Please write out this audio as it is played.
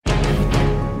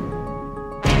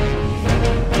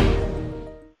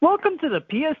Welcome to the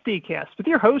PSD Cast with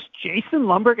your host, Jason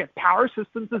Lumberg at Power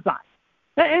Systems Design.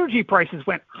 The energy prices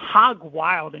went hog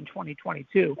wild in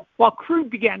 2022, while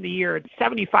crude began the year at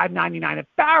 $75.99 a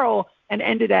barrel and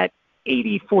ended at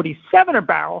 $80.47 a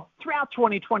barrel. Throughout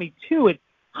 2022, it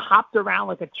hopped around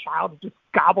like a child who just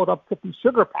gobbled up 50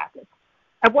 sugar packets.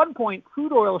 At one point,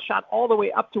 crude oil shot all the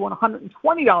way up to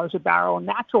 $120 a barrel, and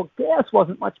natural gas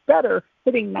wasn't much better,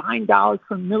 hitting $9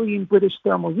 per million British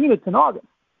thermal units in August.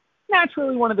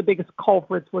 Naturally, one of the biggest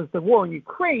culprits was the war in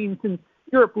Ukraine, since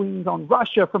Europe leans on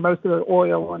Russia for most of the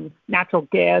oil and natural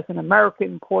gas, and America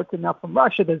imports enough from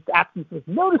Russia that its absence was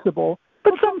noticeable.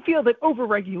 But some feel that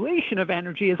overregulation of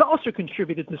energy has also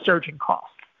contributed to surging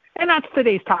costs. And that's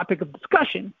today's topic of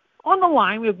discussion. On the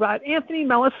line, we've got Anthony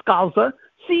Maniscalco,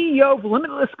 CEO of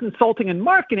Limitless Consulting and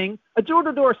Marketing, a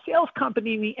door-to-door sales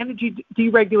company in the energy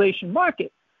deregulation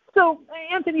market. So,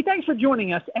 Anthony, thanks for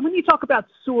joining us. And when you talk about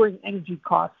soaring energy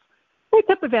costs, what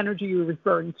type of energy are you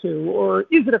referring to, or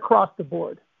is it across the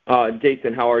board?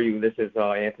 Jason, how are you? This is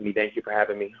Anthony. Thank you for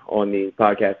having me on the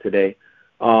podcast today.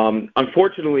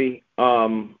 Unfortunately,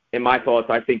 in my thoughts,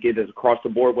 I think it is across the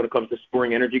board when it comes to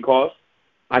soaring energy costs.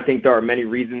 I think there are many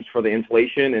reasons for the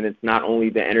inflation, and it's not only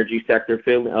the energy sector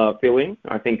feeling.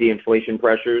 I think the inflation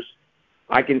pressures,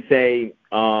 I can say,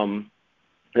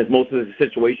 as most of the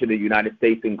situation in the United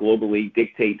States and globally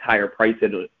dictates higher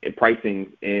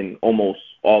pricing in almost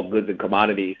all goods and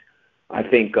commodities. I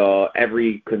think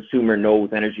every consumer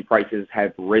knows energy prices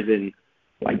have risen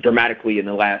dramatically in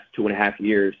the last 2.5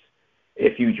 years.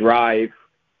 If you drive,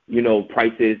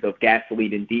 prices of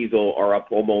gasoline and diesel are up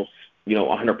almost,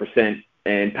 100%,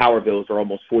 and power bills are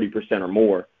almost 40% or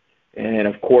more. And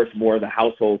of course, more of the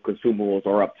household consumables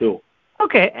are up too.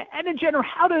 Okay, and in general,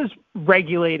 how does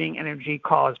regulating energy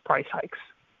cause price hikes?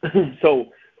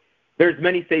 So there's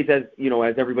many states, as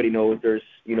everybody knows, there's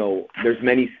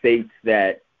many states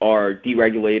that are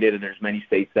deregulated and there's many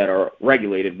states that are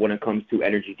regulated when it comes to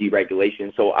energy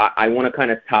deregulation. So I want to kind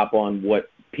of top on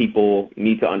what people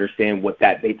need to understand what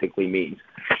that basically means.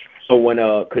 So when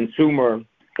a consumer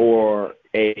or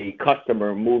a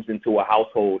customer moves into a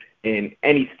household in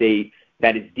any state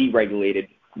that is deregulated,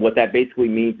 what that basically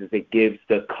means is it gives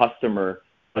the customer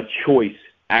a choice,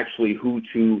 actually, who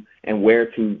to and where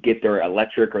to get their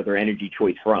electric or their energy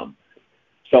choice from.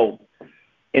 So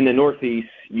in the Northeast,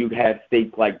 you have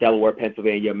states like Delaware,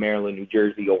 Pennsylvania, Maryland, New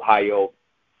Jersey, Ohio,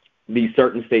 these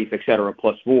certain states, et cetera,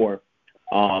 plus more.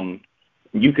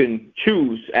 You can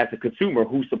choose as a consumer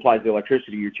who supplies the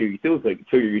electricity to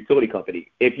your utility company.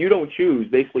 If you don't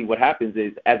choose, basically what happens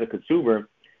is, as a consumer,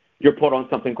 you're put on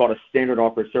something called a standard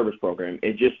offer service program.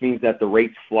 It just means that the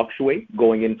rates fluctuate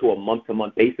going into a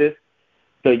month-to-month basis.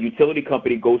 The utility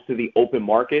company goes to the open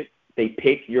market. They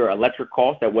pick your electric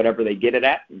cost at whatever they get it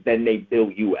at, then they bill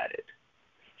you at it.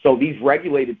 So these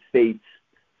regulated states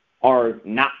are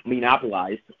not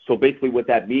monopolized. So basically what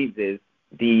that means is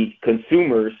the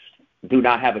consumers do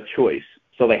not have a choice.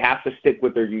 So they have to stick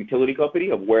with their utility company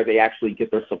of where they actually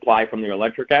get their supply from their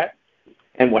electric at.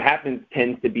 And what happens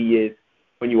tends to be is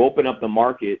when you open up the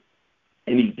market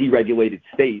in these deregulated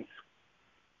states,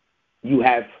 you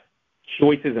have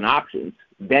choices and options.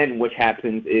 Then what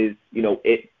happens is,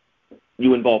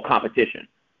 you involve competition.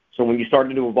 So when you start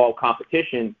to involve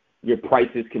competition, your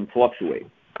prices can fluctuate.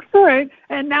 All right.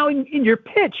 And now in your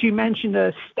pitch, you mentioned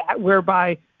a stat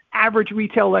whereby average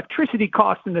retail electricity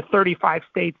costs in the 35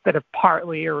 states that have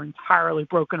partly or entirely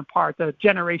broken apart the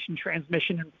generation,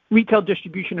 transmission, and retail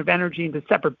distribution of energy into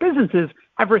separate businesses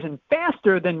have risen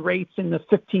faster than rates in the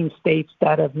 15 states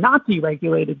that have not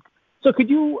deregulated. So could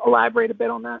you elaborate a bit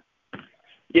on that?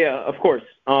 Yeah, of course.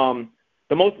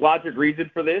 The most logical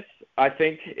reason for this, I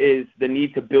think, is the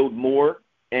need to build more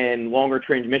and longer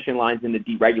transmission lines in the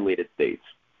deregulated states.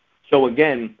 So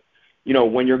again,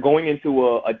 when you're going into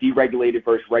a deregulated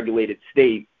versus regulated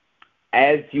state,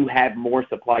 as you have more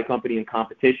supply company and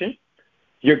competition,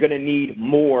 you're going to need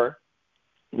more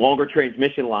longer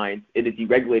transmission lines in the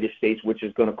deregulated states, which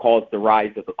is going to cause the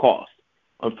rise of the cost.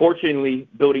 Unfortunately,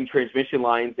 building transmission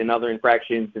lines and other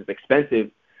infractions is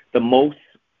expensive.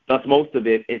 Most of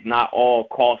it is not all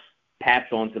cost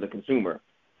passed on to the consumer.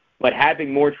 But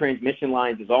having more transmission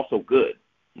lines is also good.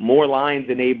 More lines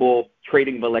enable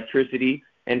trading of electricity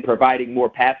and providing more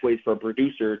pathways for a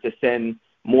producer to send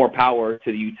more power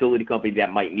to the utility company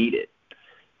that might need it.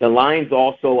 The lines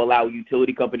also allow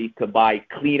utility companies to buy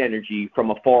clean energy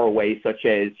from afar away, such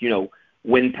as,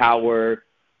 wind power,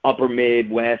 upper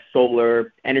Midwest,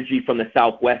 solar, energy from the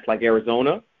Southwest like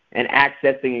Arizona, and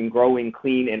accessing and growing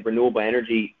clean and renewable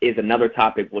energy is another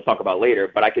topic we'll talk about later.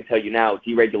 But I can tell you now,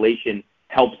 deregulation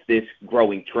helps this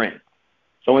growing trend.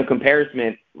 So in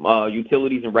comparison,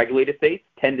 utilities in regulated states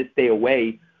tend to stay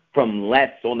away from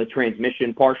less on the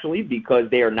transmission partially because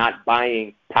they are not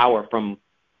buying power from,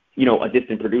 a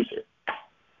distant producer.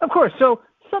 Of course. So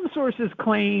some sources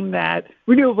claim that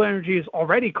renewable energy is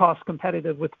already cost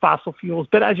competitive with fossil fuels,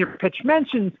 but as your pitch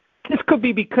mentions, this could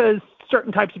be because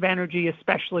certain types of energy,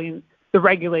 especially in the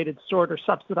regulated sort, are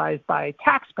subsidized by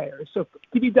taxpayers. So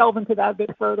could you delve into that a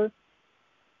bit further?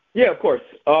 Yeah, of course.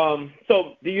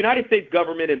 So the United States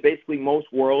government and basically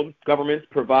most world governments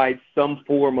provide some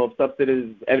form of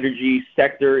subsidized energy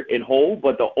sector in whole,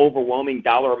 but the overwhelming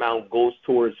dollar amount goes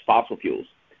towards fossil fuels.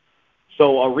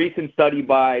 So a recent study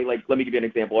by, let me give you an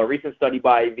example. A recent study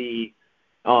by the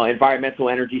Environmental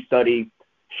Energy Study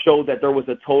showed that there was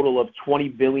a total of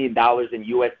 $20 billion in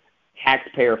U.S.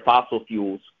 taxpayer fossil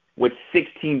fuels, with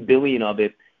 $16 billion of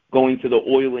it going to the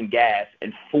oil and gas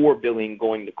and $4 billion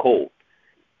going to coal.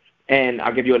 And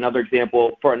I'll give you another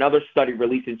example. For another study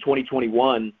released in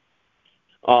 2021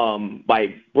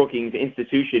 by Brookings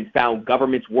Institution, found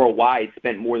governments worldwide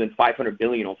spent more than $500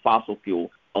 billion on fossil fuel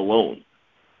alone.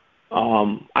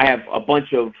 I have a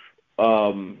bunch of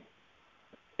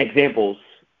examples,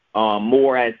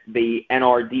 more as the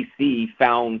NRDC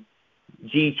found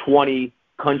G20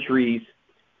 countries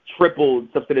tripled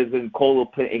subsidies in coal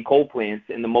plants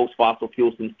in the most fossil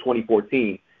fuels since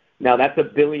 2014. Now, that's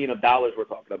 $1 billion we're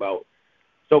talking about.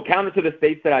 So counter to the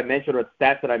states that I mentioned or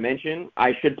stats that I mentioned,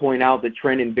 I should point out the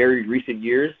trend in very recent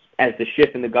years as the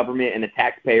shift in the government and the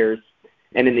taxpayers,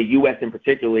 and in the U.S. in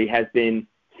particular, has been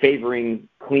favoring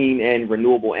clean and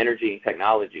renewable energy and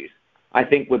technologies. I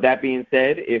think with that being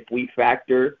said, if we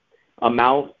factor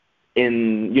amount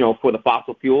in, for the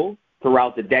fossil fuel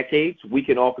throughout the decades, we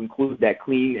can all conclude that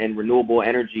clean and renewable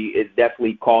energy is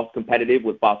definitely cost competitive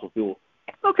with fossil fuel.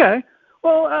 Okay.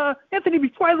 Well, Anthony,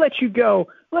 before I let you go,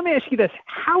 let me ask you this.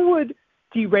 How would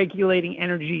deregulating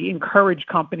energy encourage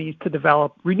companies to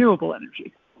develop renewable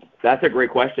energy? That's a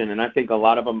great question, and I think a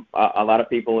lot of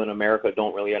people in America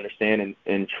don't really understand,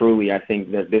 and truly I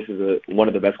think that this is one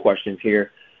of the best questions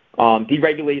here.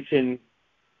 Deregulation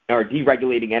or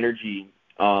deregulating energy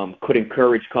could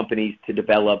encourage companies to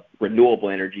develop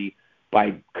renewable energy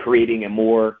by creating a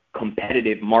more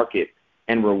competitive market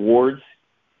and rewards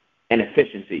and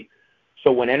efficiency.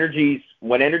 So when energy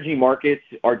markets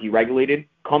are deregulated,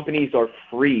 companies are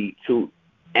free to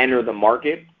enter the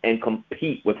market and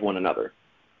compete with one another.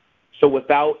 So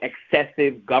without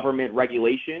excessive government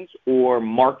regulations or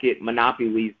market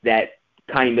monopolies that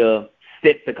kind of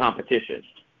sit the competition.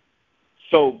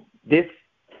 So this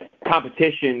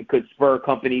competition could spur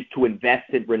companies to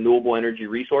invest in renewable energy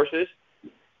resources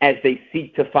as they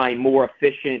seek to find more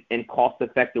efficient and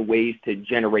cost-effective ways to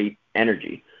generate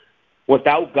energy.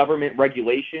 Without government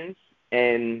regulations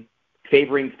and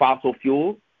favoring fossil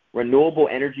fuel, renewable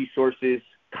energy sources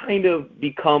kind of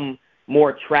become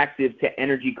more attractive to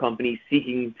energy companies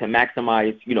seeking to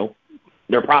maximize,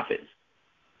 their profits.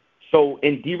 So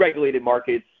in deregulated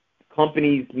markets,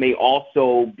 companies may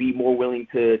also be more willing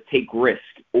to take risk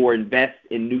or invest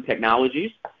in new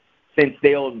technologies since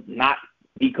they'll not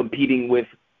be competing with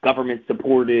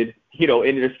government-supported,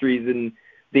 industries and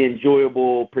the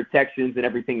enjoyable protections and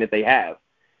everything that they have.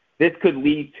 This could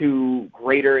lead to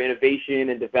greater innovation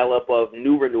and develop of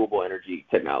new renewable energy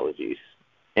technologies.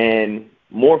 And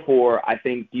I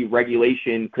think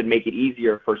deregulation could make it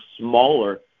easier for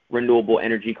smaller renewable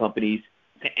energy companies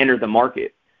to enter the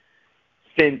market,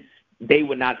 since they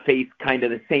would not face kind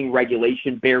of the same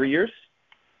regulation barriers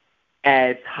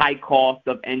as high cost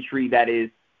of entry that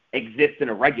exists in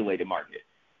a regulated market.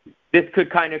 This could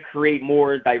kind of create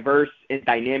more diverse and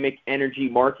dynamic energy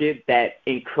market that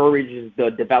encourages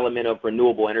the development of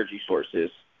renewable energy sources.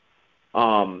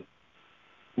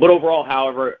 But overall,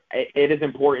 however, it is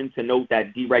important to note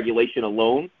that deregulation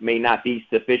alone may not be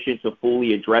sufficient to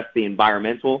fully address the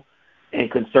environmental and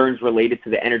concerns related to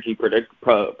the energy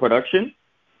production.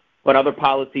 But other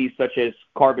policies such as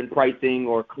carbon pricing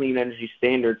or clean energy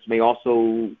standards may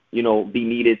also, be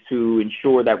needed to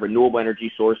ensure that renewable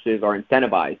energy sources are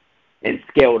incentivized and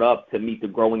scaled up to meet the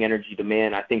growing energy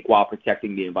demand, I think, while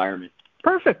protecting the environment.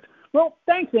 Perfect. Well,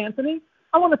 thanks, Anthony.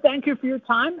 I want to thank you for your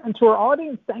time, and to our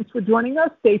audience, thanks for joining us.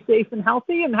 Stay safe and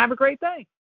healthy, and have a great day.